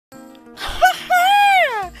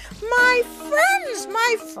Yes,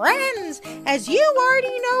 my friends, as you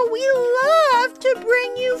already know, we love to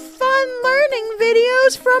bring you fun learning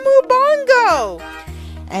videos from Ubongo.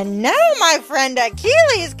 And now my friend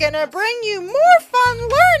Akili is going to bring you more fun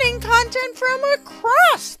learning content from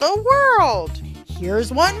across the world.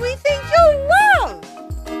 Here's one we think you'll love.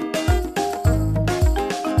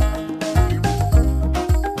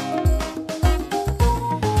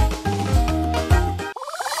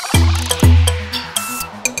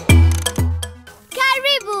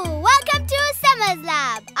 Welcome to Semas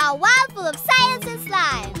Lab, a world full of science and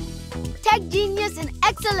slime. Tech genius and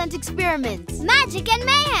excellent experiments. Magic and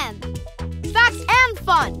mayhem. Facts and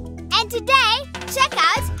fun. And today, check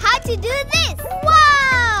out how to do this.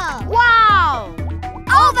 Wow! Wow!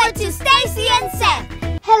 Over to Stacy and Seth.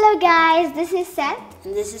 Hello guys, this is Seth.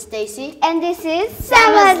 And this is Stacy. And this is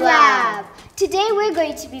Semas Lab. Today we're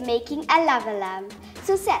going to be making a lava lamp.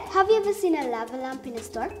 So Seth, have you ever seen a lava lamp in a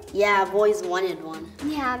store? Yeah, I've always wanted one.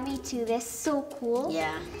 Yeah, me too. They're so cool.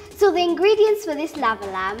 Yeah. So the ingredients for this lava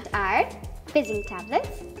lamp are fizzing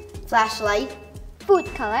tablets, Flashlight, food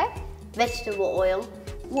color, vegetable oil,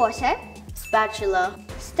 water, spatula,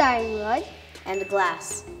 starring wood, and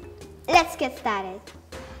glass. Let's get started.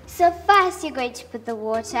 So first you're going to put the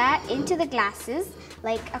water into the glasses,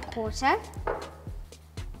 like a quarter.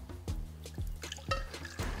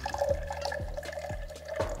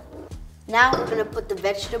 Now we're going to put the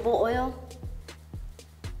vegetable oil.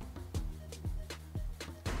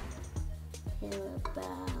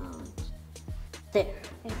 About there. There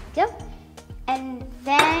we go. And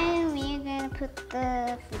then we're going to put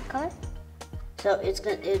the food color. So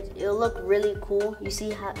it'll look really cool. You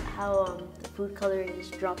see how the food color is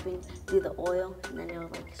dropping through the oil, and then it'll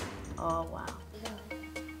like, oh wow.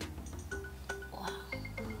 Wow.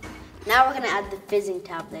 Now we're gonna add the fizzing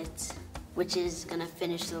tablets, which is gonna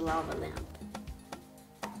finish the lava lamp.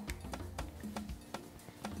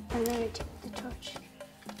 And then we take the torch.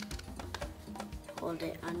 Hold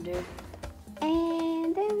it under.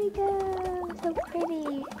 And there we go. So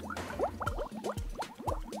pretty.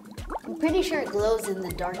 I'm pretty sure it glows in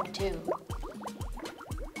the dark too.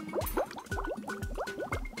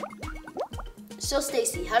 So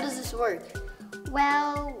Stacy, how does this work?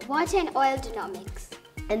 Well, water and oil do not mix.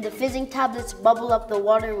 And the fizzing tablets bubble up the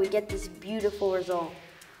water and we get this beautiful result.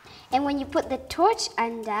 And when you put the torch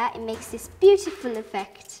under, it makes this beautiful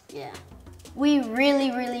effect. Yeah. We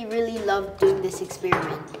really love doing this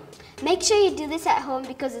experiment. Make sure you do this at home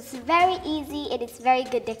because it's very easy and it's very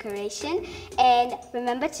good decoration. And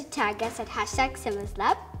remember to tag us at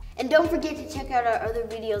 #SemasLab. And don't forget to check out our other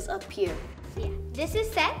videos up here. So yeah, this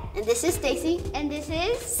is Seth. And this is Stacy. And this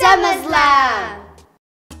is Semas Lab.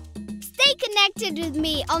 Stay connected with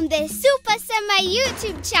me on the Super Sema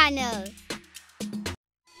YouTube channel.